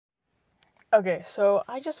Okay, so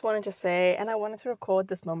I just wanted to say, and I wanted to record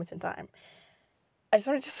this moment in time. I just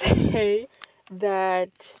wanted to say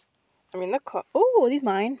that I'm in the car. Oh, are these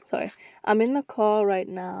mine? Sorry. I'm in the car right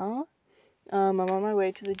now. I'm on my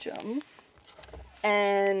way to the gym.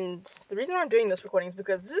 And the reason I'm doing this recording is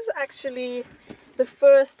because this is actually the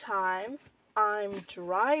first time I'm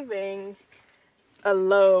driving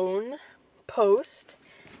alone post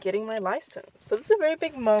getting my license. So this is a very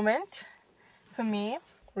big moment for me,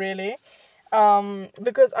 really.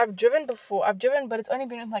 Because I've driven before. But it's only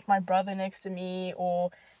been with like my brother next to me,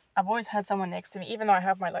 or I've always had someone next to me, even though I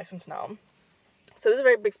have my license now. So this is a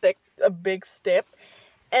very big step.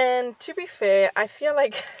 And to be fair, I feel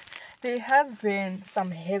like there has been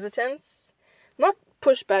some hesitance, not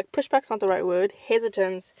pushback. Pushback's not the right word.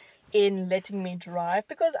 Hesitance in letting me drive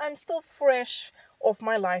because I'm still fresh off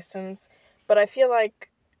my license. But I feel like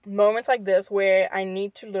moments like this where I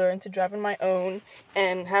need to learn to drive on my own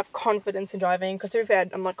and have confidence in driving, because to be fair,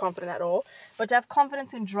 I'm not confident at all, but to have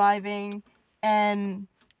confidence in driving and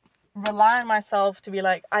rely on myself to be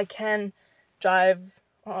like, I can drive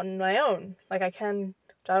on my own. Like, I can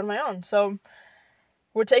drive on my own. So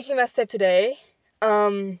we're taking that step today.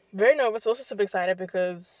 Very nervous, but also super excited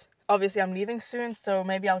because obviously I'm leaving soon, so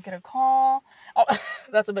maybe I'll get a call. Oh,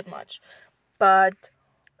 that's a bit much. But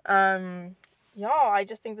yeah, I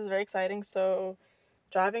just think this is very exciting. So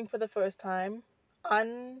driving for the first time,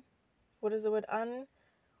 what is the word?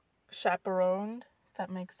 Unchaperoned, if that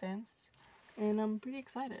makes sense. And I'm pretty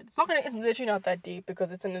excited. It's literally not that deep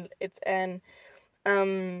because it's an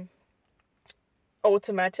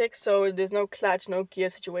automatic, so there's no clutch, no gear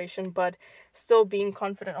situation, but still being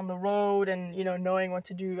confident on the road and, knowing what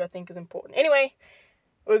to do, I think is important. Anyway,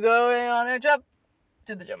 we're going on a trip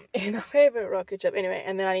to the gym in our favorite rocket ship. Anyway,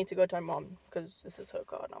 and then I need to go to my mom because this is her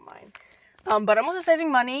car, not mine. But I'm also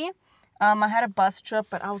saving money. I had a bus trip,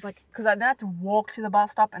 but I was like, because I then had to walk to the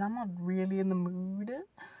bus stop, and I'm not really in the mood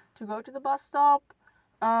to go to the bus stop,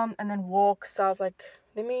 and then walk. So I was like,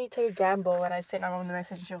 let me take a gamble, and I sent my mom the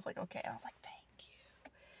message, and she was like, okay. And I was like, thank you.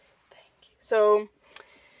 So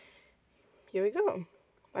here we go,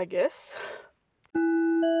 I guess.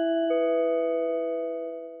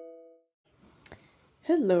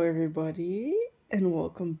 Hello, everybody, and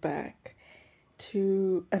welcome back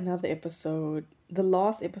to another episode, the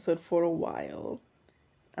last episode for a while,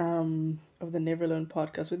 of the Never Alone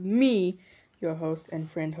podcast with me, your host and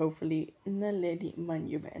friend, hopefully, Naledi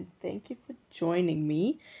Manyuba. And thank you for joining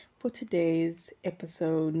me for today's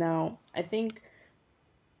episode. Now, I think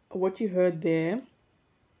what you heard there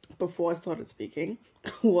before I started speaking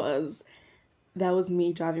was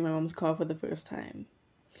me driving my mom's car for the first time.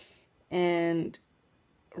 And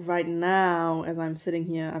right now, as I'm sitting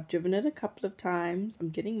here, I've driven it a couple of times. I'm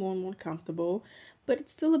getting more and more comfortable, but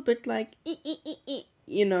it's still a bit like,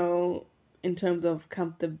 in terms of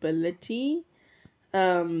comfortability.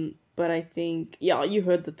 But I think, yeah, you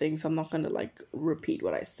heard the thing, so I'm not going to repeat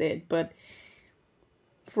what I said. But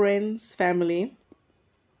friends, family,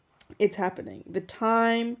 it's happening. The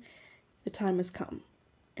time has come.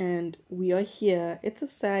 And we are here. It's a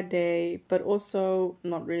sad day, but also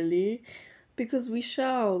not really, because we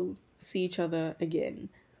shall see each other again.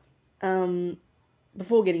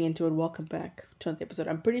 Before getting into it, welcome back to another episode.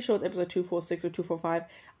 I'm pretty sure it's episode 246 or 245.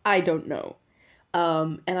 I don't know.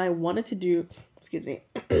 And I wanted to do, excuse me,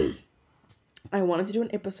 I wanted to do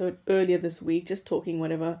an episode earlier this week, just talking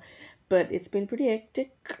whatever, but it's been pretty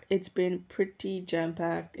hectic. It's been pretty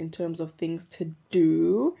jam-packed in terms of things to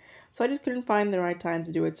do. So I just couldn't find the right time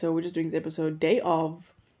to do it. So we're just doing this episode day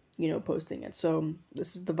of, posting it. So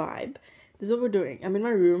this is the vibe. This is what we're doing. I'm in my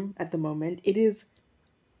room at the moment. It is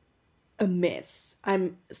a mess.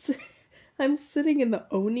 I'm sitting in the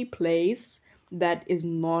only place that is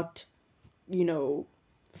not,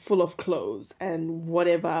 full of clothes and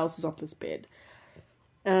whatever else is on this bed.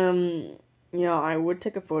 Yeah, I would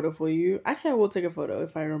take a photo for you. Actually, I will take a photo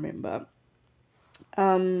if I remember.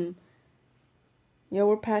 Yeah,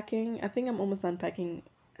 we're packing. I think I'm almost done packing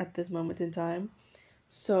at this moment in time.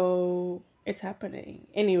 So it's happening.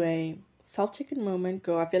 Anyway, self-check-in moment.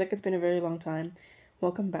 Go. I feel like it's been a very long time.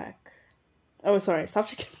 Welcome back. Oh, sorry.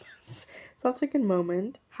 Self-check-in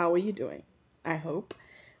moment. How are you doing? I hope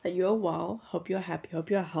that you are well. Hope you're happy. Hope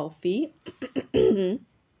you're healthy. And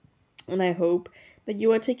I hope that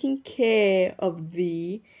you are taking care of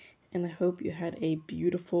thee. And I hope you had a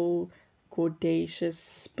beautiful, gorgeous,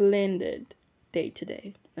 splendid day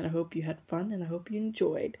today. And I hope you had fun and I hope you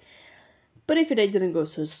enjoyed. But if your day didn't go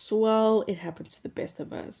so swell, it happens to the best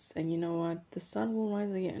of us. And you know what? The sun will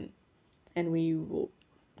rise again. And we will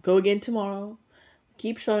go again tomorrow.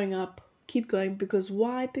 Keep showing up. Keep going. Because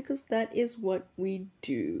why? Because that is what we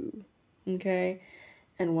do. Okay?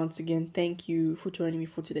 And once again, thank you for joining me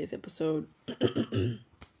for today's episode.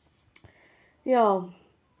 Yeah,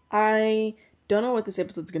 I don't know what this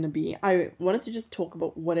episode's gonna be. I wanted to just talk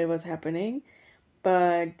about whatever's happening,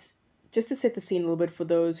 but just to set the scene a little bit for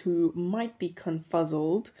those who might be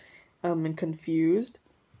confuzzled and confused,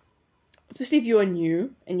 especially if you're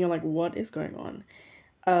new and you're like, what is going on?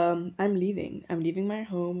 I'm leaving. I'm leaving my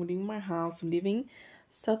home, I'm leaving my house, I'm leaving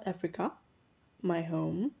South Africa, my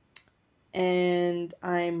home, and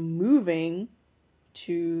I'm moving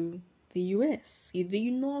to the US, the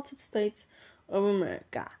United States of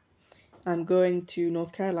America. I'm going to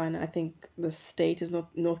North Carolina. I think the state is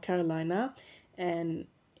North Carolina, and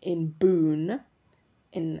in Boone,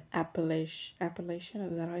 in Appalachia,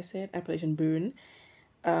 is that how I say it? Appalachian Boone,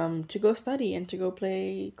 to go study and to go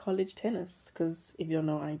play college tennis. Because if you don't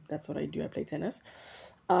know, that's what I do. I play tennis.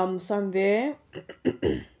 So I'm there.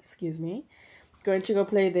 Excuse me. Going to go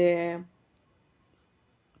play there,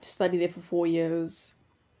 study there for 4 years,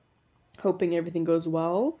 hoping everything goes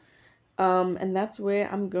well. And that's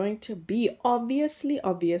where I'm going to be. Obviously,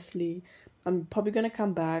 I'm probably gonna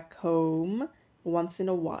come back home once in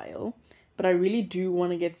a while, but I really do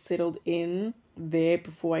want to get settled in there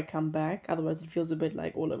before I come back. Otherwise, it feels a bit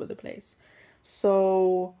like all over the place.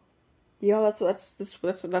 So yeah, that's what this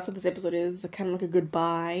episode is. Kind of like a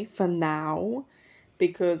goodbye for now,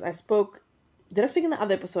 because I spoke. Did I speak in the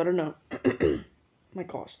other episode or no? My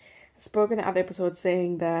gosh, I spoke in the other episode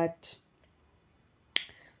saying that.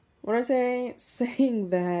 What did I say? Saying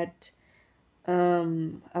that.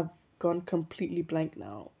 I've gone completely blank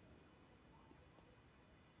now.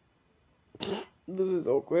 This is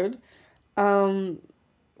awkward. Um,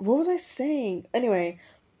 what was I saying? Anyway,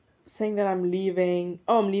 saying that I'm leaving.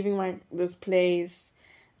 Oh, I'm leaving this place.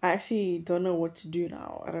 I actually don't know what to do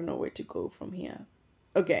now. I don't know where to go from here.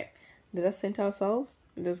 Okay, let us center ourselves.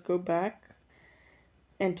 Let's go back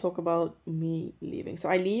and talk about me leaving. So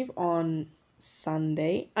I leave on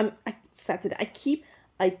Sunday. Saturday.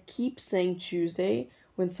 I keep saying Tuesday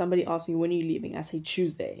when somebody asks me when are you leaving. I say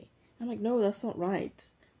Tuesday. I'm like, no, that's not right.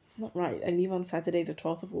 It's not right. I leave on Saturday, the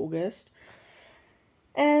 12th of August.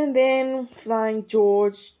 And then flying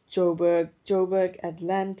Joburg,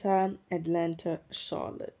 Atlanta,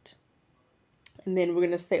 Charlotte. And then we're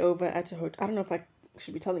gonna stay over at a hotel. I don't know if I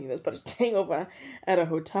should be telling you this, but staying over at a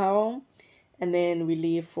hotel. And then we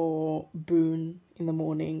leave for Boone in the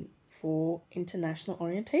morning for international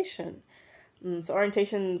orientation. So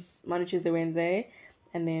orientation's Monday, Tuesday, Wednesday,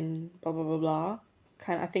 and then blah blah blah blah.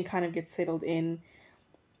 Kind of get settled in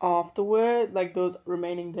afterward, like those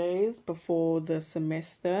remaining days before the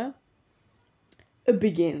semester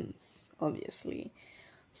begins, obviously.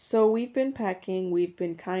 So we've been packing, we've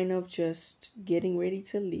been kind of just getting ready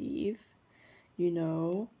to leave, you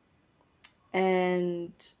know,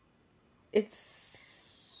 and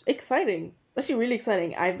it's exciting. Actually, really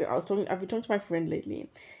exciting. I've been talking to my friend lately,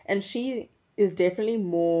 and she is definitely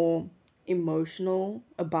more emotional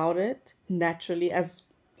about it naturally, as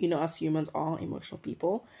you know, us humans are emotional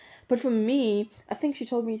people. But for me, I think she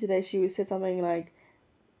told me today she said something like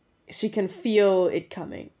she can feel it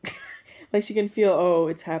coming, like she can feel, oh,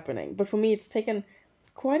 it's happening. But for me, it's taken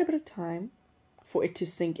quite a bit of time for it to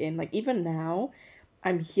sink in. Like even now,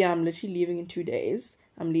 I'm here. I'm literally leaving in 2 days.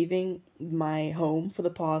 I'm leaving my home for the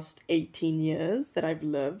past 18 years that I've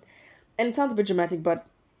lived. And it sounds a bit dramatic, but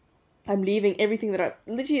I'm leaving everything that I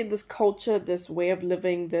literally this culture, this way of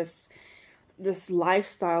living, this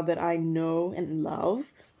lifestyle that I know and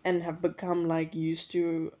love and have become like used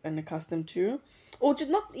to and accustomed to. Or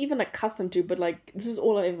just not even accustomed to, but like this is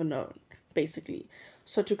all I've ever known, basically.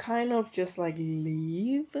 So to kind of just like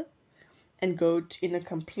leave and go in a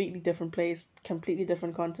completely different place, completely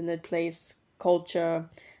different continent, place, culture,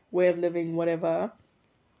 way of living, whatever.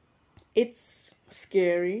 It's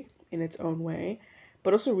scary in its own way,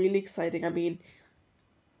 but also really exciting. I mean,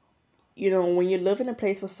 when you live in a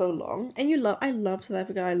place for so long, and I love South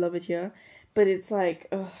Africa, I love it here, but it's like,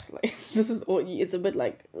 ugh, like this is all. It's a bit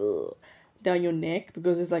like ugh, down your neck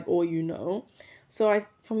because it's like all you know. So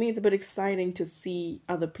for me, it's a bit exciting to see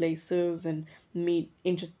other places and meet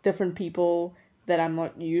different people that I'm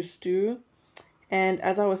not used to. And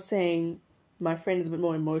as I was saying, my friend is a bit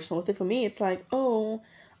more emotional with it. For me, it's like, oh,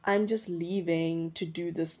 I'm just leaving to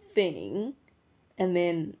do this thing, and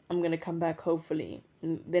then I'm gonna come back hopefully.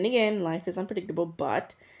 And then again, life is unpredictable,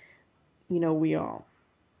 but we are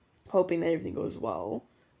hoping that everything goes well.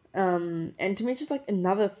 And to me, it's just like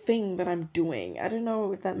another thing that I'm doing. I don't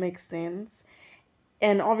know if that makes sense.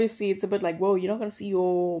 And obviously, it's a bit like, whoa, you're not gonna see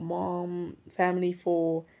your mom, family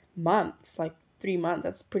for months, like 3 months.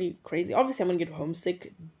 That's pretty crazy. Obviously, I'm gonna get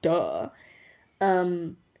homesick, duh.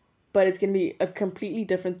 Um, but it's going to be a completely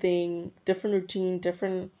different thing, different routine,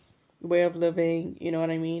 different way of living, you know what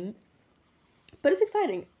I mean? But it's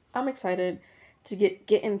exciting. I'm excited to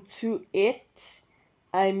get into it.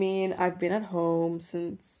 I mean, I've been at home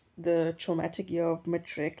since the traumatic year of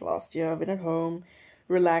matric last year. I've been at home,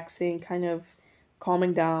 relaxing, kind of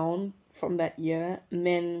calming down from that year. And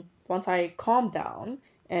then once I calmed down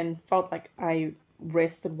and felt like I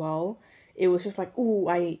rested well, it was just like, ooh,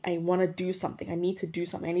 I want to do something. I need to do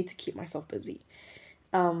something. I need to keep myself busy.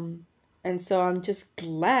 Um, and so I'm just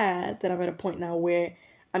glad that I'm at a point now where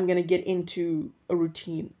I'm gonna get into a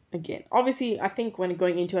routine again. Obviously, I think when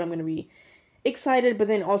going into it, I'm gonna be excited, but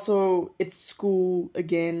then also it's school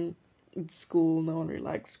again. It's school. No one really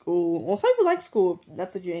likes school. Well, some people like school. If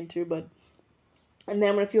that's what you're into, but and then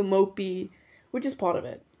I'm gonna feel mopey, which is part of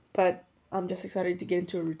it. But I'm just excited to get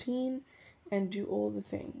into a routine and do all the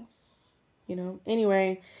things. You know.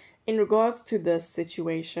 Anyway, in regards to this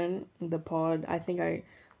situation, the pod, I think I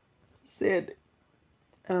said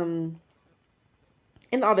in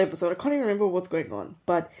the other episode, I can't even remember what's going on,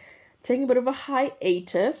 but taking a bit of a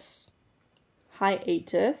hiatus.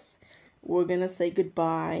 We're gonna say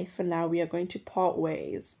goodbye for now. We are going to part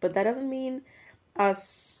ways, but that doesn't mean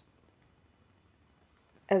us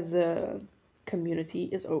as a community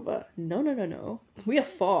is over. No, no, no, no. We are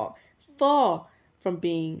far from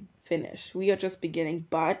being finished. We are just beginning,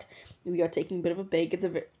 but we are taking a bit of a break. It's a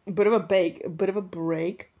bit of a break.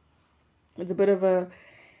 It's a bit of a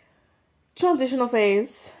transitional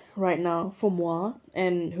phase right now for moi,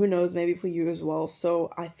 and who knows, maybe for you as well.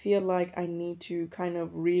 So I feel like I need to kind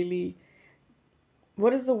of really,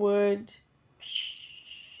 what is the word?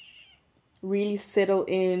 Really settle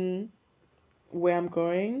in where I'm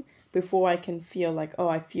going before I can feel like, oh,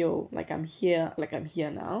 I feel like I'm here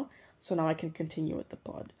now. So now I can continue with the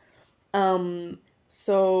pod. Um,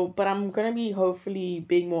 but I'm gonna be hopefully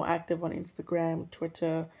being more active on Instagram,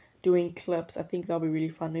 Twitter, doing clips. I think that'll be really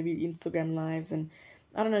fun. Maybe Instagram lives and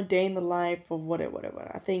I don't know, day in the life or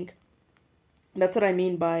whatever. I think that's what I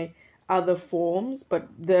mean by other forms. But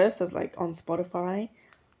this is like on Spotify.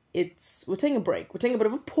 We're taking a break. We're taking a bit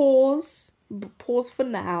of a pause for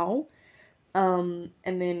now. And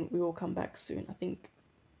then we will come back soon. I think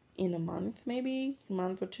in a month, maybe a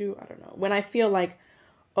month or two. I don't know. When I feel like,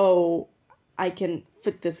 oh, I can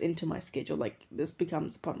fit this into my schedule. Like this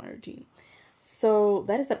becomes part of my routine. So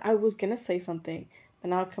that is that. I was gonna say something, but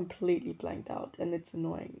now I completely blanked out, and it's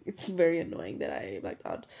annoying. It's very annoying that I blanked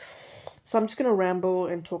out. So I'm just gonna ramble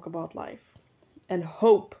and talk about life, and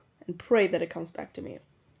hope and pray that it comes back to me.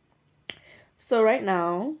 So right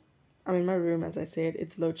now, I'm in my room. As I said,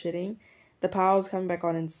 it's load shedding. The power's coming back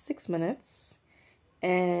on in 6 minutes,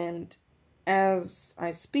 and as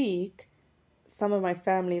I speak, some of my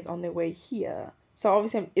family is on their way here. So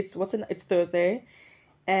obviously, it's Thursday,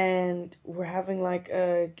 and we're having like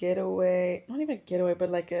a getaway, not even a getaway, but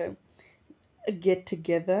like a get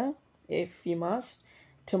together, if you must,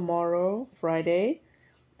 tomorrow, Friday.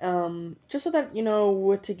 Just so that,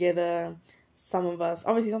 we're together. Some of us,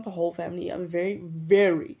 obviously, not the whole family. I'm a very,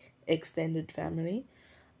 very extended family.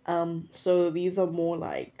 So these are more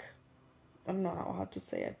like, I don't know how to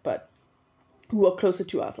say it, but who are closer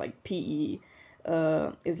to us, like PE,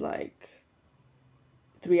 is like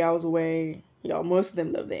 3 hours away. Most of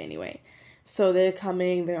them live there anyway. So they're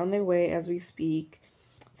on their way as we speak.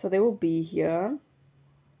 So they will be here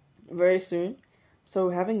very soon. So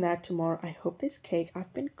having that tomorrow. I hope there's cake.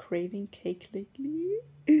 I've been craving cake lately.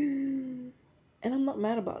 And I'm not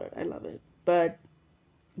mad about it. I love it. But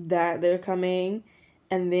that they're coming.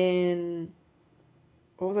 And then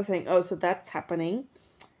what was I saying? Oh, so that's happening.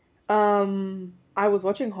 I was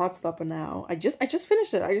watching Heartstopper now. I just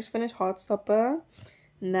finished it. I just finished Heartstopper.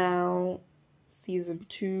 Now, season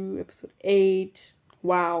 2, episode 8.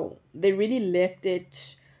 Wow, they really left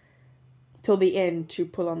it till the end to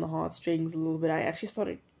pull on the heartstrings a little bit. I actually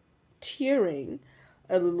started tearing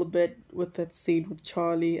a little bit with that scene with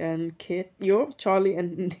Charlie and Charlie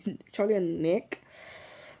and Nick.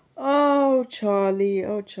 Oh, Charlie,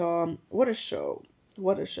 oh, Charm. What a show.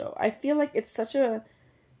 What a show. I feel like it's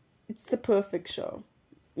the perfect show.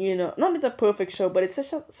 Not the perfect show, but it's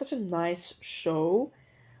such a nice show.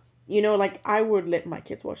 Like I would let my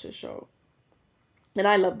kids watch this show. And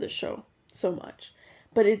I love this show so much.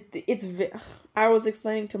 But I was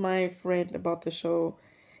explaining to my friend about the show.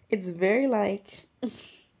 It's very like, I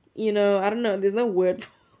don't know, there's no word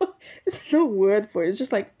there's no word for it. It's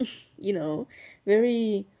just like,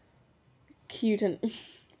 very cute and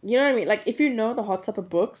you know what I mean? Like if you know the Heartstopper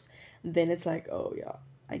books, then it's like, oh yeah,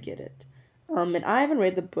 I get it. And I haven't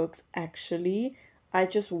read the books actually. I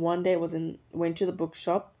just one day went to the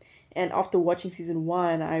bookshop And after watching season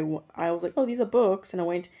 1, I was like, oh, these are books. And I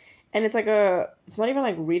went, and it's not even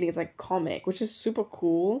like reading, it's like comic, which is super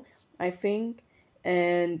cool, I think.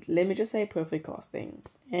 And let me just say, perfect casting.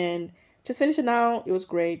 And just finished it now. It was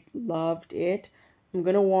great. Loved it. I'm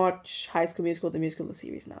gonna watch High School Musical, the musical, the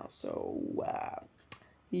series now. So,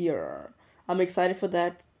 yeah. I'm excited for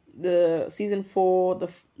that. The season 4,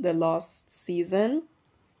 the last season.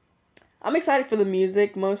 I'm excited for the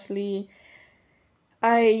music mostly.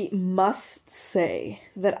 I must say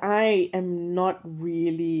that I am not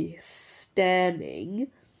really standing.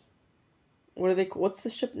 What's the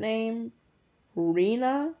ship name?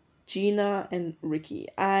 Rena, Gina, and Ricky.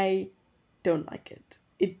 I don't like it.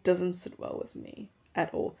 It doesn't sit well with me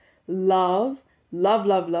at all. Love, love,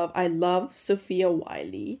 love, love. I love Sophia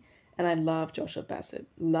Wiley and I love Joshua Bassett.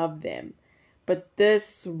 Love them. But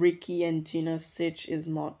this Ricky and Gina Sitch is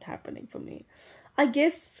not happening for me. I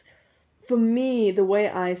guess for me, the way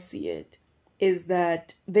I see it is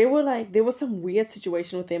that there was some weird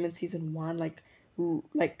situation with them in season 1,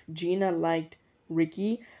 like Gina liked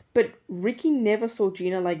Ricky, but Ricky never saw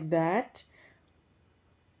Gina like that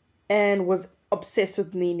and was obsessed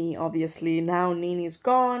with Nini, obviously. Now Nini's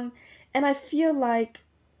gone, and I feel like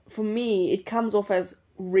for me it comes off as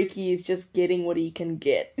Ricky is just getting what he can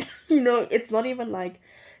get. It's not even like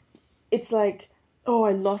it's like, oh,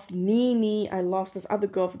 I lost Nini, I lost this other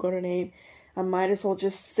girl, I forgot her name. I might as well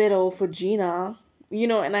just settle for Gina,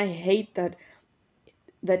 and I hate that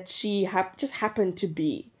she just happened to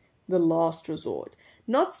be the last resort.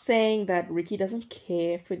 Not saying that Ricky doesn't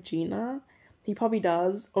care for Gina. He probably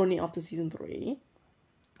does, only after season 3.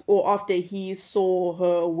 Or after he saw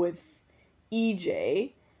her with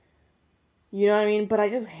EJ. You know what I mean? But I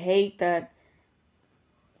just hate that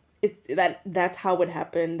that's how it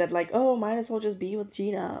happened. That like, oh, might as well just be with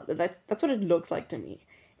Gina. That's what it looks like to me.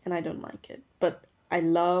 And I don't like it. But I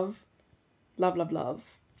love, love, love, love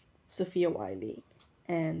Sophia Wiley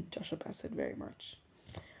and Joshua Bassett very much.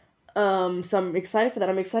 So I'm excited for that.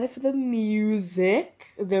 I'm excited for the music.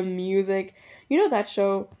 The music. That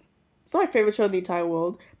show, it's not my favorite show in the entire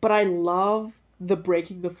world, but I love the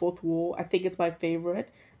breaking the fourth wall. I think it's my favorite.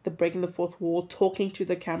 The breaking the fourth wall, talking to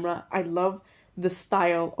the camera. I love the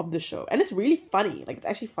style of the show. And it's really funny. Like, it's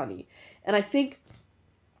actually funny. And I think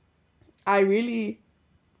I really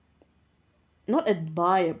not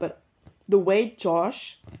admire, but the way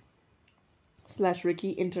Josh /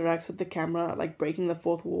 Ricky interacts with the camera, like breaking the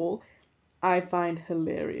fourth wall, I find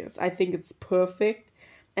hilarious. I think it's perfect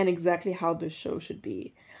and exactly how this show should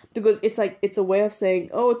be. Because it's a way of saying,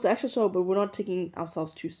 oh, it's an action show, but we're not taking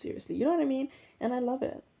ourselves too seriously. You know what I mean? And I love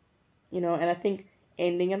it. And I think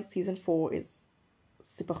ending in season 4 is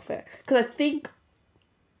super fair. Because I think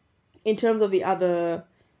in terms of the other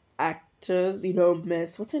actors,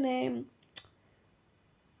 Miss, what's her name?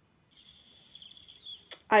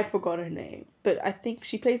 I forgot her name. But I think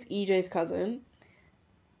she plays EJ's cousin.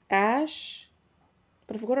 Ash?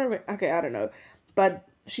 But I forgot her. Okay, I don't know. But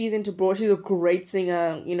she's into Broad. She's a great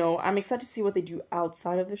singer. I'm excited to see what they do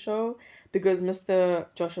outside of the show because Mr.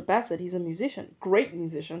 Joshua Bassett, he's a musician, great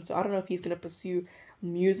musician. So I don't know if he's gonna pursue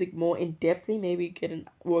music more in depthly. Maybe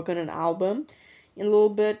work on an album in a little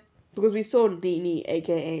bit because we saw Nini,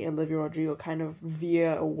 aka Olivia Rodrigo, kind of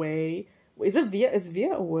veer away. Is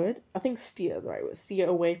veer a word? I think steer is the right word. Steer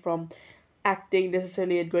away from acting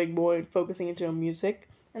necessarily and going more and focusing into her music,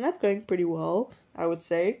 and that's going pretty well, I would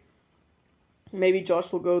say. Maybe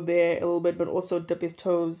Josh will go there a little bit, but also dip his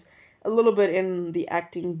toes a little bit in the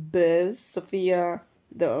acting biz. Sophia,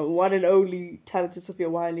 the one and only talented Sophia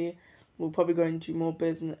Wiley, will probably go into more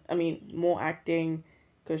business. I mean, more acting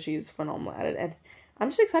because she's phenomenal at it. And I'm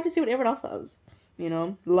just excited to see what everyone else does.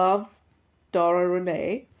 Love Dara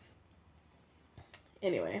Renee.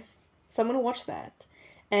 Anyway, so I'm gonna watch that.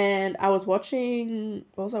 And I was watching.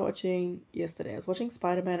 What was I watching yesterday? I was watching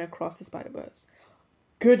Spider-Man Across the Spider-Verse.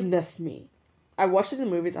 Goodness me. I watched it in the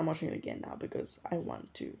movies. I'm watching it again now because I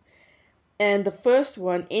want to. And the first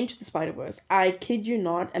one, Into the Spider-Verse, I kid you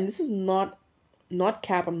not, and this is not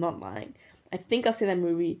cap, I'm not lying. I think I've seen that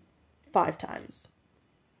movie 5 times.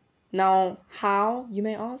 Now, how, you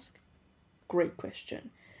may ask? Great question.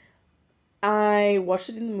 I watched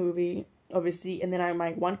it in the movie, obviously, and then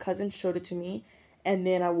my one cousin showed it to me, and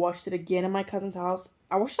then I watched it again at my cousin's house.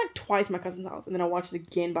 I watched it like twice at my cousin's house, and then I watched it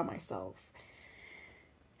again by myself.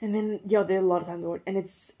 And then, there are a lot of times I watch, and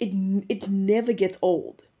it never gets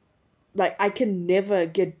old. Like, I can never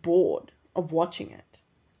get bored of watching it.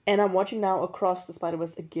 And I'm watching now Across the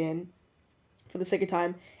Spider-Verse again for the second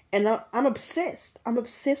time, and now I'm obsessed. I'm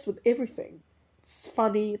obsessed with everything. It's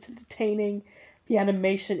funny, it's entertaining, the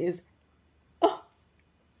animation is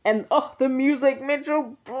And oh, the music,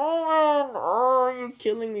 Metro Boomin. Oh, you're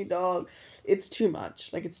killing me, dog. It's too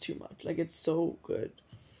much. Like, it's too much. Like, it's so good.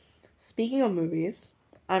 Speaking of movies,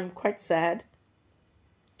 I'm quite sad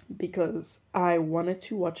because I wanted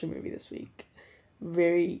to watch a movie this week.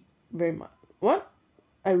 Very, very much. What?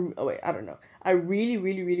 I don't know. I really,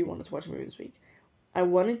 really, really wanted to watch a movie this week. I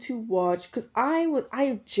wanted to watch, because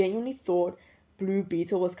I genuinely thought Blue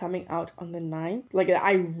Beetle was coming out on the 9th. Like,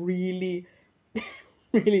 I really,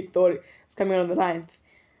 really thought it was coming out on the 9th.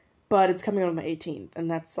 But it's coming out on the 18th, and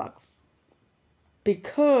that sucks.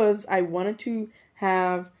 Because I wanted to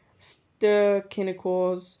have Stir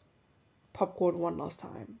Kinnicor's popcorn one last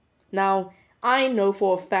time. Now, I know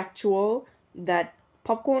for a factual that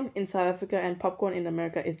popcorn in South Africa and popcorn in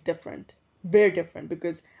America is different. Very different,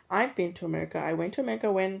 because I've been to America. I went to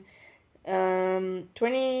America when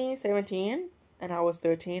 2017, and I was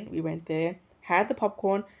 13. We went there, had the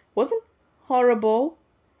popcorn. Wasn't horrible,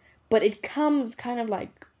 but it comes kind of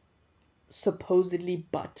like supposedly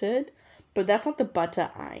buttered, but that's not the butter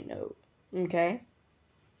I know. Okay?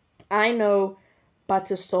 I know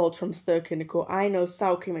butter salt from Stir Kinnico. I know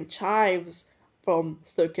sour cream and chives from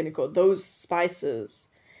Stir Kinnico. Those spices.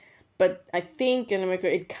 But I think in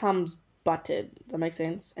America it comes buttered. Does that make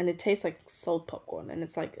sense? And it tastes like salt popcorn. And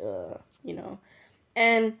it's like, you know.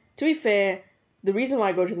 And to be fair, the reason why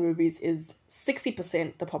I go to the movies is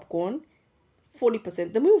 60% the popcorn,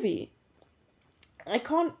 40% the movie. I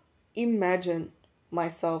can't imagine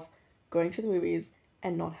myself going to the movies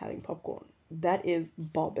and not having popcorn. That is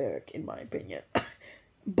barbaric, in my opinion.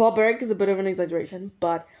 Barbaric is a bit of an exaggeration,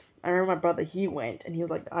 but I remember my brother, he went, and he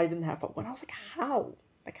was like, I didn't have popcorn. I was like, how?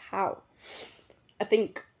 Like, how? I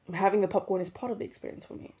think having the popcorn is part of the experience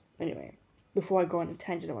for me. Anyway, before I go on a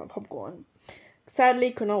tangent about popcorn,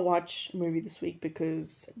 sadly, could not watch a movie this week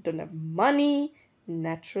because I don't have money,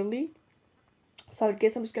 naturally. So I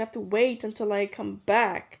guess I'm just gonna have to wait until I come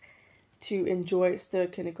back to enjoy Stir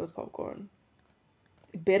Kinnico's popcorn.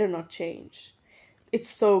 It better not change. It's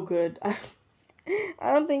so good. I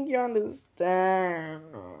don't think you understand.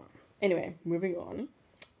 Anyway, moving on.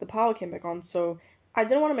 The power came back on, so I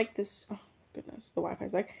didn't want to make this... Oh, goodness, the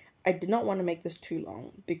Wi-Fi's back. I did not want to make this too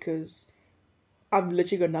long because I've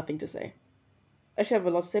literally got nothing to say. I should have a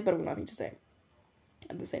lot to say, but I have nothing to say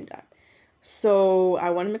at the same time. So I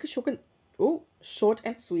want to make a short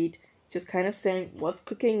and sweet, just kind of saying what's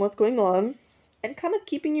cooking, what's going on, and kind of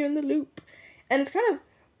keeping you in the loop. And it's kind of,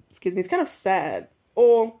 it's kind of sad,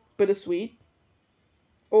 or bittersweet,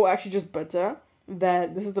 or actually just bitter,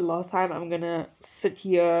 that this is the last time I'm gonna sit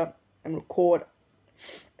here and record.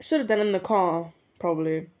 I should have done it in the car,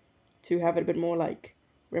 probably, to have it a bit more, like,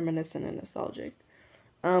 reminiscent and nostalgic.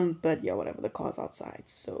 But yeah, whatever, the car's outside,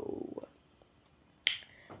 so...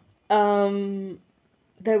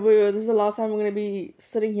 this is the last time we're gonna be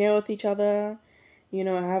sitting here with each other, you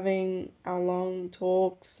know, having our long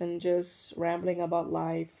talks and just rambling about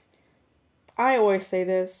life. I always say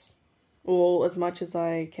this, well, as much as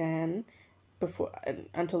I can, before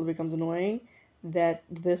until it becomes annoying, that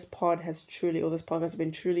this podcast has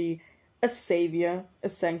been truly a savior, a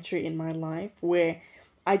sanctuary in my life, where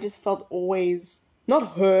I just felt always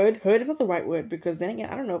not heard. Heard is not the right word, because then again,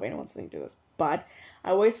 I don't know if anyone's listening to this, but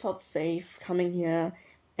I always felt safe coming here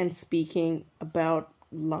and speaking about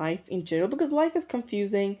life in general, because life is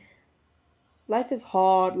confusing, life is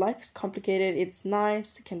hard, life is complicated, it's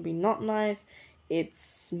nice, it can be not nice,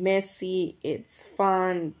 it's messy, it's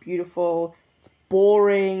fun, beautiful, it's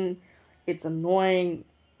boring, it's annoying,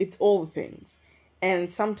 it's all the things.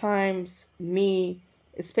 And sometimes me,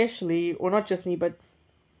 especially, or not just me, but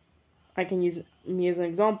I can use me as an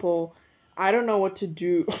example, I don't know what to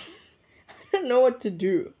do. I don't know what to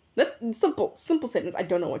do. That's simple sentence. I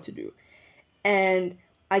don't know what to do. And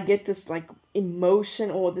I get this like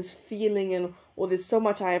emotion or this feeling or there's so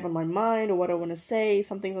much I have on my mind or what I want to say,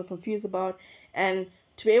 something I'm confused about. And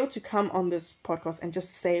to be able to come on this podcast and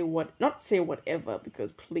just say not say whatever,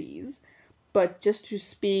 because please, but just to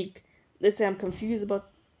speak, let's say I'm confused about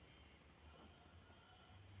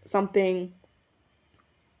something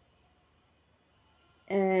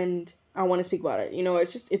and I want to speak about it. You know,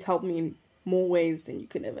 it's helped me in more ways than you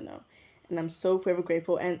could ever know. And I'm so forever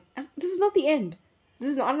grateful. And this is not the end. I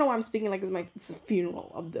don't know why I'm speaking like it's a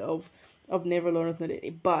funeral of Never Alone with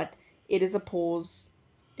Nadine, but it is a pause.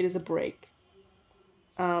 It is a break.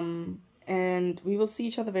 And we will see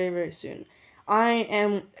each other very, very soon. I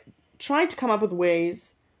am trying to come up with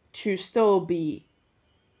ways to still be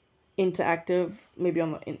interactive, maybe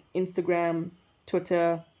on Instagram,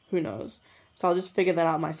 Twitter, who knows. So I'll just figure that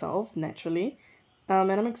out myself, naturally.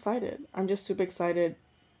 And I'm excited. I'm just super excited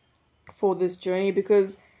for this journey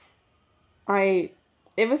because I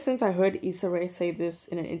ever since I heard Issa Rae say this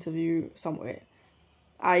in an interview somewhere,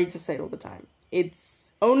 I just say it all the time.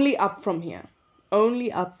 It's only up from here.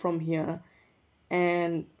 Only up from here.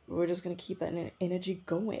 And we're just going to keep that energy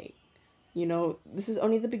going. You know, this is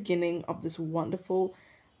only the beginning of this wonderful,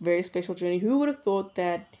 very special journey. Who would have thought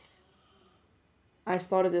that I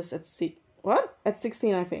started this at what? At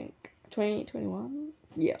 16, I think. 2021?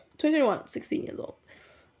 Yeah, 2021, 16 years old.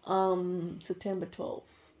 September 12th.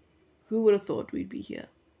 Who would have thought we'd be here?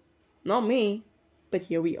 Not me, but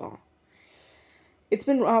here we are. It's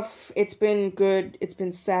been rough, it's been good, it's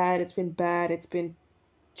been sad, it's been bad, it's been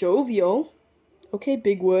jovial. Okay,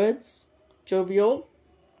 big words. Jovial.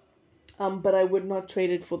 But I would not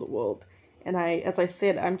trade it for the world. And as I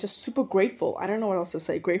said, I'm just super grateful. I don't know what else to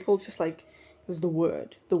say. Grateful just like is the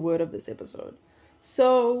word of this episode.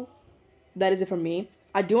 So that is it from me.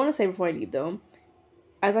 I do want to say before I leave though,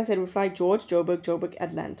 as I said, we fly George, Joburg,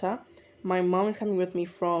 Atlanta. My mom is coming with me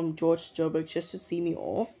from George to Joburg just to see me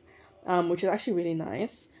off, which is actually really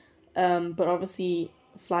nice. But obviously,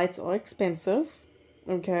 flights are expensive.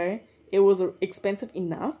 Okay, it was expensive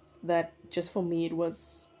enough that just for me it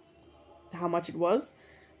was how much it was.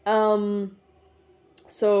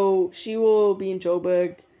 So she will be in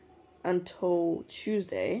Joburg until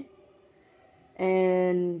Tuesday,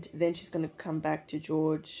 and then she's gonna come back to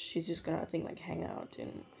George. She's just gonna, I think, like hang out,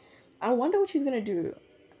 and I wonder what she's gonna do.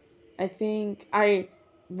 I think I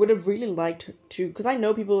would have really liked to, because I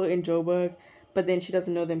know people in Joburg, but then she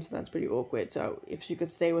doesn't know them, so that's pretty awkward. So if she could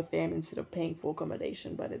stay with them instead of paying for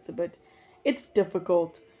accommodation, but it's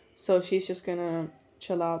difficult. So she's just gonna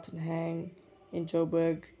chill out and hang in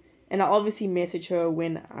Joburg, and I'll obviously message her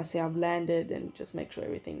when I say I've landed and just make sure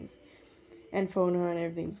everything's, and phone her and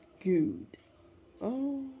everything's good.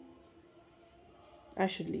 Oh, I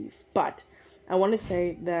should leave, but I want to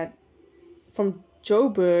say that from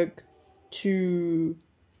Joburg to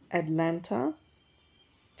Atlanta,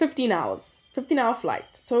 15 hours, 15-hour flight.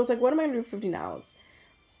 So it's like, what am I gonna do for 15 hours?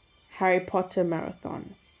 Harry Potter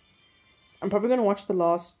marathon. I'm probably gonna watch the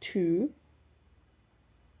last two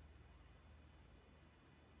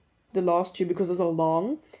because those are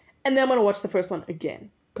long, and then I'm gonna watch the first one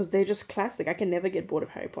again because they're just classic. I can never get bored of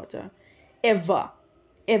Harry Potter, ever.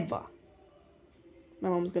 My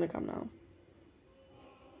mom's gonna come now.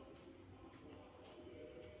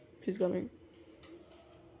 She's coming.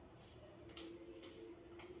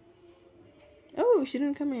 Oh, she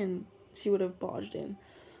didn't come in. She would have barged in.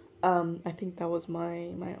 I think that was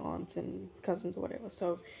my aunts and cousins or whatever.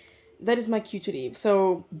 So that is my cue to leave.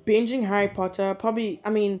 So binging Harry Potter, probably.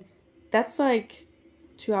 I mean, that's like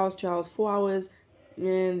 2 hours, 4 hours,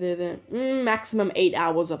 and the maximum 8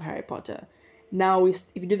 hours of Harry Potter. Now if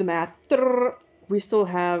you do the math, we still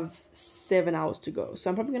have 7 hours to go.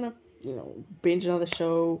 So I'm probably gonna binge another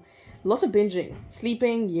show. Lots of binging,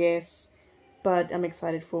 sleeping, yes, but I'm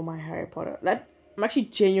excited for my Harry Potter. I'm actually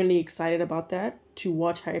genuinely excited about that, to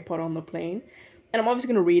watch Harry Potter on the plane. And I'm obviously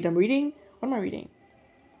gonna read. What am I reading?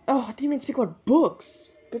 Oh, I didn't even speak about books.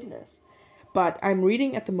 Goodness. But I'm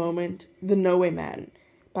reading at the moment The No Way Man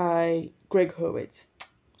by Greg Hurwitz.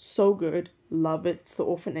 So good. Love it. It's the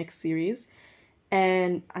Orphan X series.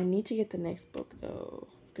 And I need to get the next book though.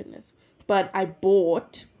 Goodness. But I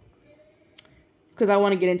bought, because I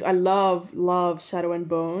want to get into, I love Shadow and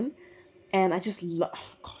Bone. And I just love,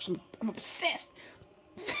 gosh, I'm obsessed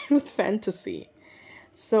with fantasy.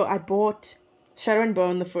 So I bought Shadow and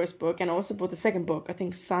Bone, the first book, and I also bought the second book, I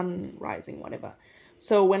think Sun Rising, whatever.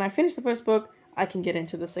 So when I finish the first book, I can get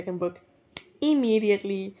into the second book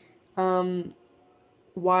immediately, while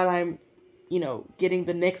I'm, getting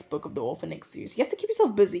the next book of the Orphan X series. You have to keep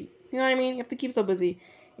yourself busy. You know what I mean? You have to keep yourself busy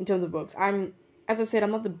in terms of books. As I said,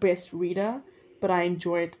 I'm not the best reader, but I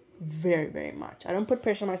enjoy it very, very much. I don't put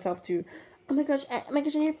pressure on myself to, oh my gosh, I need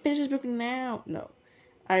to finish this book now. No.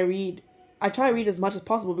 I try to read as much as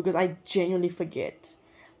possible because I genuinely forget.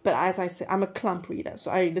 But as I said, I'm a clump reader.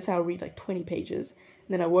 So let's say I'll read like 20 pages,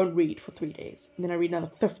 and then I won't read for 3 days. And then I read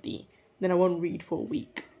another 50. Then I won't read for a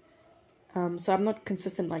week. So I'm not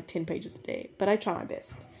consistent like 10 pages a day, but I try my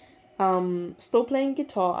best. Still playing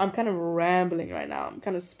guitar. I'm kind of rambling right now. I'm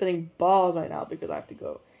kind of spitting balls right now because I have to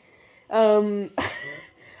go.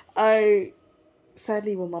 I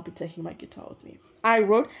sadly will not be taking my guitar with me. I'm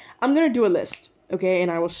going to do a list, okay?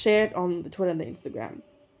 And I will share it on the Twitter and the Instagram.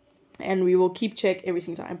 And we will keep check every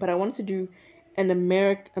single time. But I wanted to do an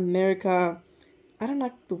America, I don't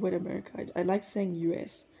like the word America. I like saying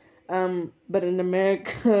US. But an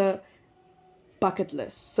America bucket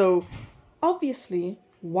list. So obviously,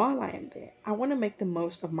 while I am there, I want to make the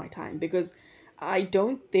most of my time because I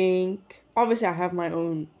don't think, obviously I have my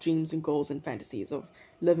own dreams and goals and fantasies of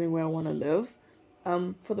living where I want to live.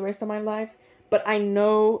 for the rest of my life. But I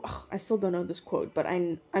know, I still don't know this quote, but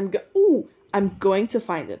I'm going to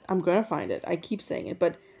find it. I'm gonna find it. I keep saying it,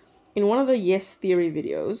 but in one of the Yes Theory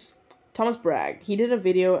videos, Thomas Bragg, he did a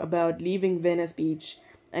video about leaving Venice Beach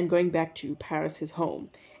and going back to Paris, his home.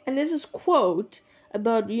 And there's this quote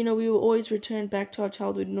about, we will always return back to our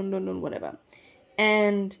childhood, no, whatever.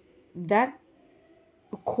 And that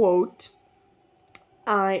quote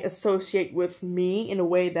I associate with me in a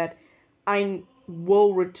way that I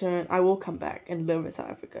I will come back and live in South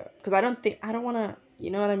Africa. Because I don't want to,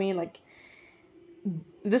 you know what I mean? Like,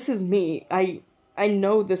 this is me. I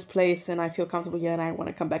know this place and I feel comfortable here and I want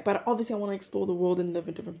to come back. But obviously I want to explore the world and live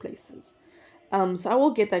in different places. So I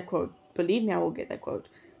will get that quote. Believe me, I will get that quote.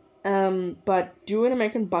 But do an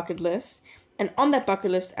American bucket list. And on that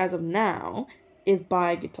bucket list, as of now, is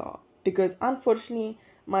buy a guitar. Because unfortunately,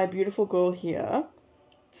 my beautiful girl here,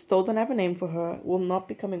 still don't have a name for her, will not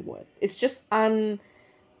be coming with. It's just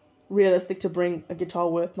unrealistic to bring a guitar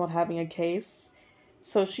with not having a case.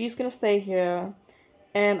 So she's gonna stay here.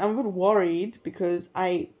 And I'm a bit worried because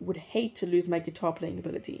I would hate to lose my guitar playing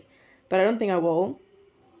ability. But I don't think I will.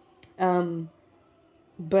 But,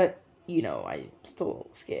 I'm still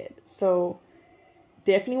scared. So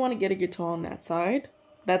definitely want to get a guitar on that side.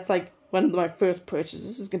 That's like one of my first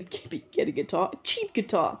purchases is going to be get a guitar. A cheap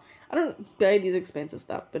guitar. I don't buy these expensive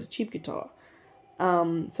stuff, but a cheap guitar.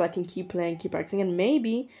 So I can keep playing, keep practicing. And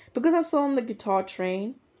maybe, because I'm still on the guitar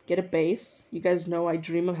train, get a bass. You guys know I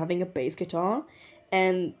dream of having a bass guitar.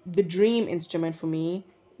 And the dream instrument for me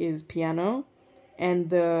is piano. And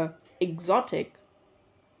the exotic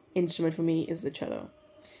instrument for me is the cello.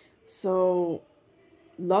 So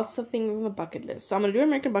lots of things on the bucket list. So I'm going to do an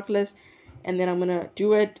American bucket list. And then I'm going to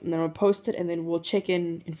do it. And then I'll post it. And then we'll check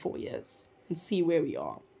in 4 years. And see where we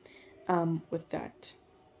are with that.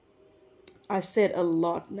 I said a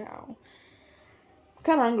lot now. I'm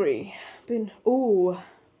kind of hungry. I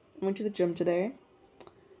went to the gym today.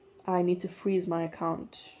 I need to freeze my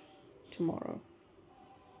account tomorrow.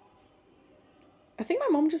 I think my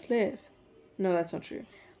mom just left. No, that's not true.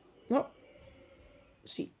 No.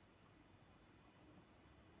 She's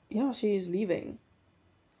leaving.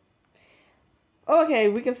 Okay,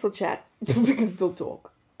 we can still chat. We can still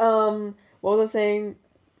talk. What was I saying?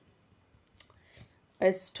 I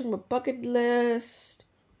was talking about bucket list.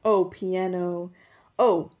 Oh, piano.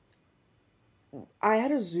 Oh, I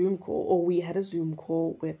had a Zoom call, or we had a Zoom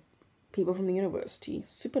call with people from the university.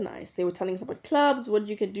 Super nice. They were telling us about clubs, what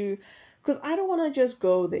you can do. Because I don't want to just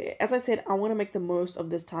go there. As I said, I want to make the most of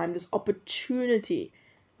this time, this opportunity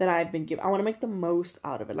that I've been given. I want to make the most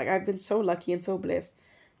out of it. Like, I've been so lucky and so blessed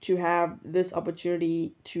to have this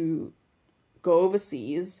opportunity to go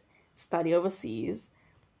overseas, study overseas,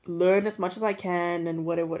 learn as much as I can, and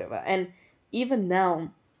whatever. And even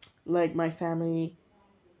now, like, my family,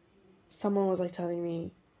 someone was like telling me,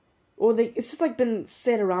 it's just like been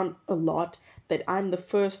said around a lot that I'm the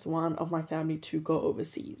first one of my family to go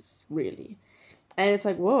overseas, really. And it's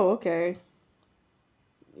like, whoa, okay.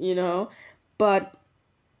 But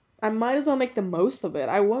I might as well make the most of it.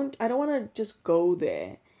 I don't want to just go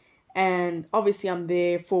there. And obviously I'm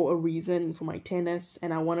there for a reason, for my tennis,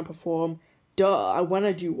 and I want to perform. I want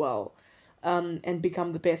to do well. And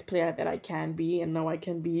become the best player that I can be and know I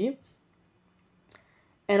can be.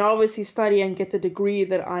 And obviously study and get the degree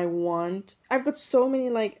that I want. I've got so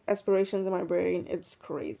many aspirations in my brain. It's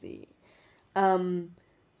crazy.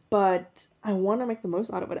 But I want to make the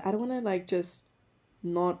most out of it. I don't want to just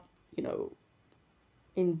not,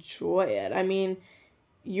 enjoy it. I mean,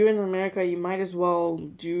 you're in America, you might as well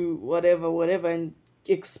do whatever and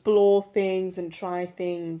explore things and try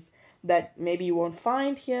things that maybe you won't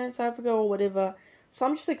find here in South Africa or whatever. So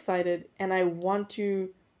I'm just excited and I want to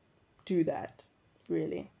do that.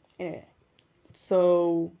 Really. Anyway,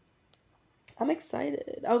 so I'm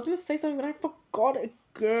excited. I was gonna say something, but I forgot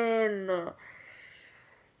again.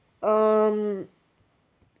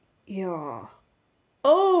 Yeah.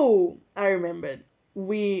 Oh, I remembered.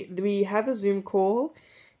 We had the Zoom call,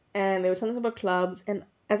 and they were telling us about clubs. And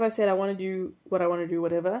as I said, I want to do what I want to do,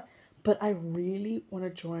 whatever. But I really want to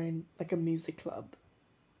join a music club.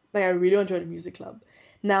 I really want to join a music club.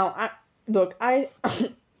 Now, I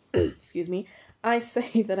excuse me. I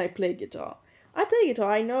say that I play guitar. I play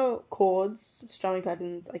guitar. I know chords, strumming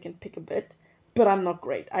patterns. I can pick a bit, but I'm not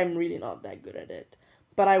great. I'm really not that good at it.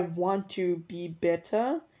 But I want to be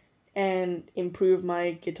better and improve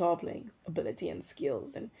my guitar playing ability and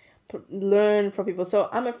skills and learn from people. So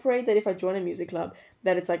I'm afraid that if I join a music club,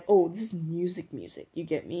 that it's like, oh, this is music. You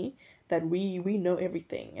get me? That we know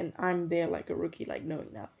everything, and I'm there like a rookie, knowing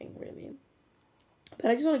nothing really. But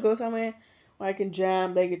I just want to go somewhere where I can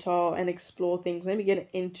jam, play guitar, and explore things.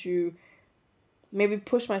 Maybe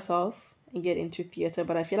push myself and get into theater,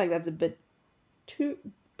 but I feel like that's a too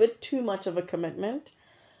too much of a commitment,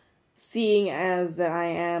 seeing as that I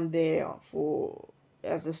am there for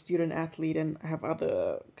as a student athlete and have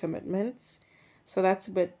other commitments. So that's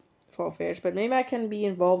a bit far-fetched, but maybe I can be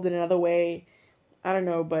involved in another way. I don't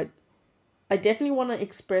know, but I definitely want to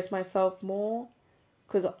express myself more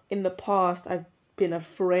because in the past I've been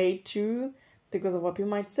afraid to because of what people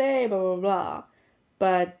might say, blah blah blah.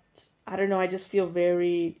 But I don't know, I just feel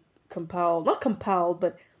very compelled, not compelled,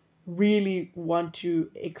 but really want to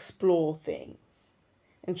explore things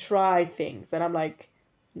and try things that I'm like,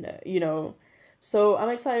 no, you know. So I'm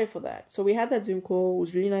excited for that. So we had that Zoom call. It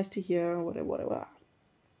was really nice to hear, whatever.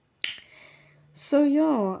 So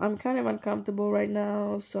yeah, I'm kind of uncomfortable right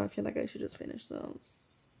now, so I feel like I should just finish those.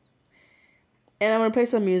 And I'm gonna play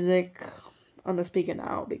some music on the speaker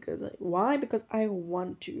now because why? Because I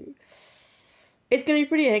want to. It's gonna be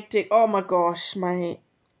pretty hectic. Oh my gosh,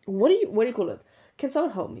 what do you call it? Can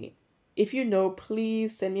someone help me? If you know,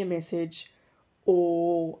 please send me a message,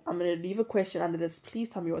 or I'm gonna leave a question under this. Please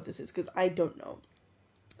tell me what this is because I don't know.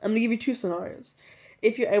 I'm gonna give you two scenarios.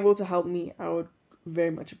 If you're able to help me, I would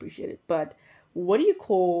very much appreciate it. But what do you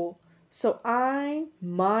call? So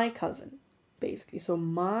my cousin, basically. So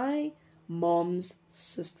my mom's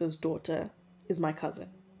sister's daughter is my cousin.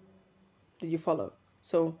 Did you follow?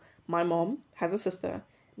 So my mom has a sister.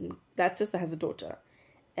 That sister has a daughter,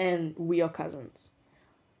 and we are cousins.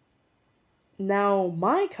 Now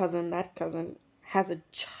my cousin, that cousin, has a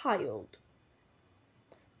child.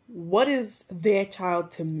 What is their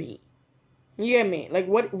child to me? You get me? Like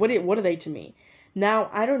what are they to me? Now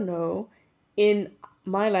I don't know. In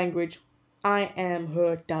my language, I am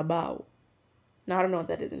her dabao. Now I don't know what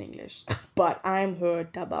that is in English, but I'm her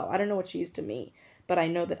dabao. I don't know what she is to me, but I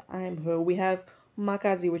know that I'm her. We have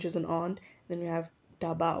makazi, which is an aunt, then we have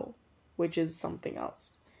dabao, which is something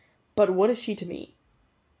else. But what is she to me?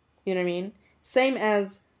 You know what I mean? Same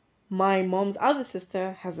as my mom's other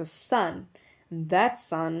sister has a son, and that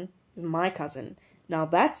son is my cousin. Now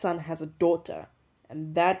that son has a daughter,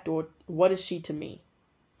 and that daughter, what is she to me?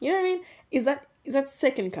 You know what I mean? Is that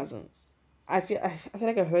second cousins? I feel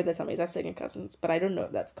like I heard that somebody is that second cousins, but I don't know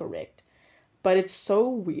if that's correct. But it's so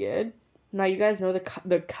weird. Now you guys know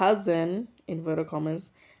the cousin inverted commas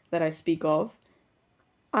that I speak of.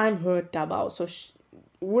 I'm her dabao, so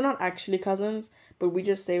we're not actually cousins, but we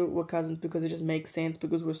just say we're cousins because it just makes sense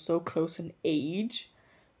because we're so close in age.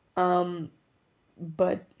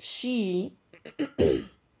 But she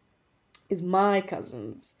is my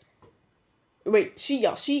cousin's. Wait, she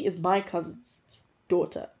is my cousin's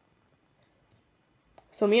daughter.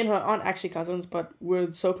 So me and her aren't actually cousins, but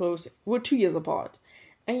we're so close. We're 2 years apart.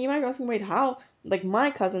 And you might be asking, wait, how? Like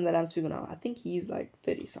my cousin that I'm speaking of, I think he's like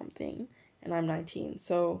 30 something, and I'm 19.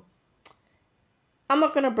 So I'm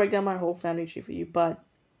not gonna break down my whole family tree for you, but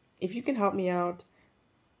if you can help me out,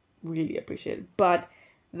 really appreciate it. But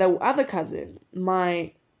the other cousin,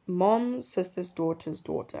 my mom's sister's daughter's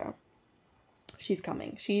daughter, she's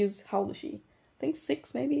coming. She's, how old is she? I think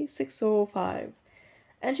 6, maybe 6 or 5,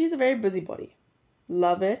 and she's a very busybody.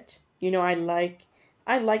 Love it. You know, I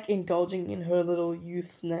like indulging in her little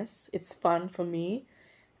youthness. It's fun for me.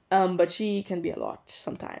 But she can be a lot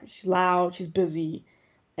sometimes. She's loud, she's busy,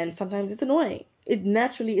 and sometimes it's annoying.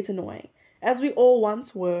 It's annoying. As we all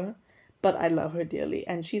once were, but I love her dearly,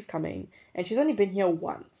 and she's coming. And she's only been here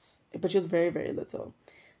once, but she was very, very little.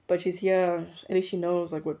 But she's here, at least she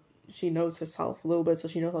knows like what she knows herself a little bit, so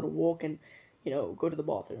she knows how to walk and, go to the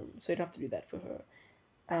bathroom. So you don't have to do that for her.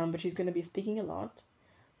 But she's gonna be speaking a lot.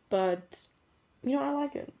 But I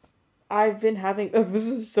like it. I've been having this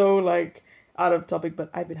is so like out of topic, but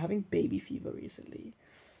I've been having baby fever recently.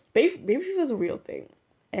 Baby fever is a real thing,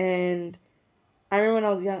 and I remember when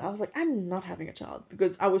I was young, I was like, I'm not having a child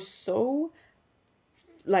because I was so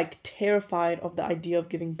like terrified of the idea of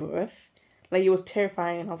giving birth. Like it was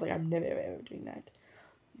terrifying, and I was like, I'm never ever doing that.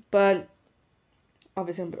 But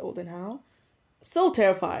obviously, I'm a bit older now. Still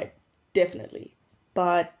terrified, definitely.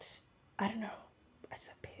 But I don't know. I just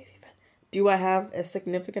have baby fever. Do I have a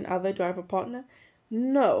significant other? Do I have a partner?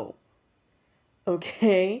 No.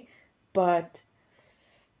 Okay, but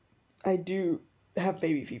I do have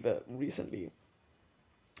baby fever recently,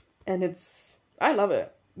 and I love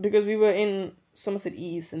it because we were in Somerset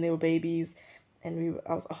East and they were babies, and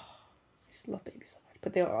I was I just love babies so much,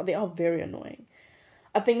 but they are very annoying.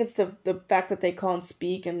 I think it's the fact that they can't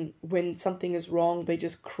speak, and when something is wrong, they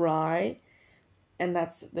just cry, and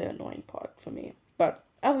that's the annoying part for me. But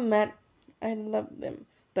other than that, I love them,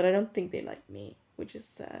 but I don't think they like me, which is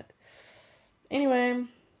sad. Anyway,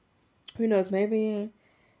 who knows, maybe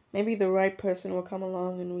the right person will come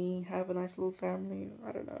along and we have a nice little family.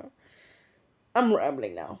 I don't know. I'm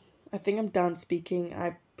rambling now. I think I'm done speaking.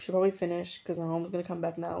 I should probably finish because my mom's gonna come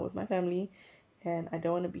back now with my family, and I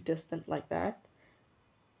don't want to be distant like that.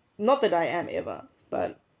 Not that I am ever,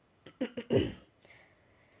 but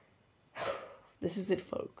this is it,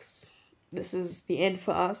 folks. This is the end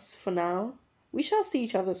for us for now. We shall see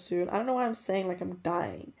each other soon. I don't know why I'm saying like I'm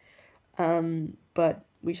dying. But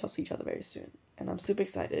we shall see each other very soon, and I'm super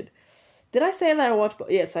excited. Did I say that I watched?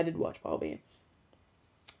 Yes, I did watch Barbie.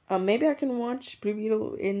 Maybe I can watch Blue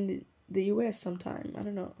Beetle in the US sometime. I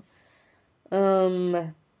don't know.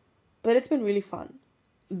 But it's been really fun.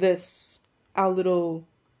 This our little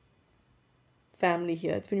family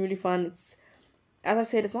here. It's been really fun. It's, as I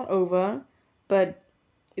said, it's not over, but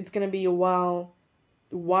it's gonna be a while.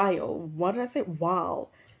 What did I say?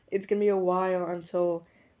 While. It's gonna be a while until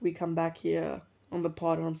we come back here on the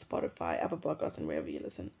pod on Spotify, Apple Podcasts, and wherever you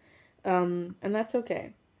listen. And that's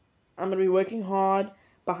okay. I'm gonna be working hard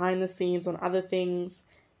behind the scenes on other things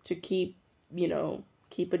to keep,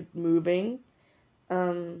 keep it moving.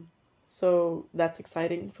 Um, so that's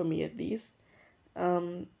exciting for me at least.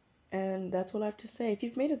 Um, and that's all I have to say. If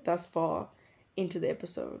you've made it thus far into the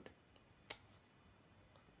episode,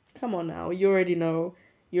 come on now. You already know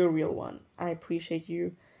you're a real one. I appreciate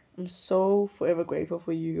you. I'm so forever grateful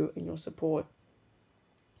for you and your support.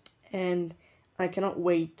 And I cannot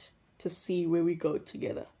wait to see where we go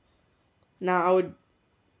together. Now, I would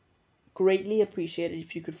greatly appreciate it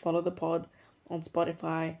if you could follow the pod on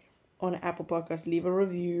Spotify, on Apple Podcasts, leave a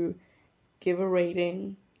review, give a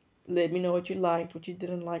rating, let me know what you liked, what you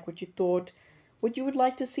didn't like, what you thought, what you would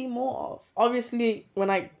like to see more of. Obviously, when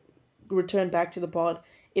I return back to the pod,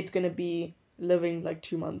 it's going to be living like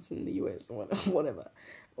 2 months in the US or whatever.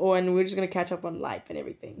 And we're just going to catch up on life and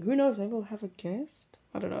everything. Who knows? Maybe we'll have a guest?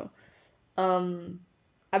 I don't know.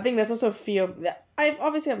 I think that's also a fear that I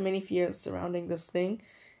obviously have many fears surrounding this thing,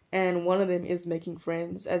 and one of them is making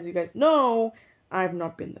friends. As you guys know, I've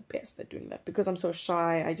not been the best at doing that because I'm so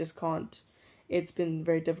shy. I just can't. It's been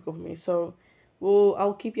very difficult for me. So,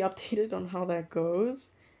 I'll keep you updated on how that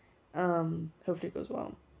goes. Hopefully it goes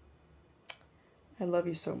well. I love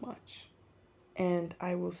you so much, and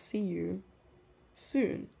I will see you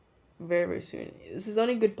soon, very very soon. This is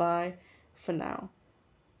only goodbye for now,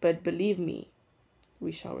 but believe me,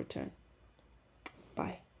 we shall return.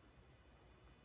 Bye.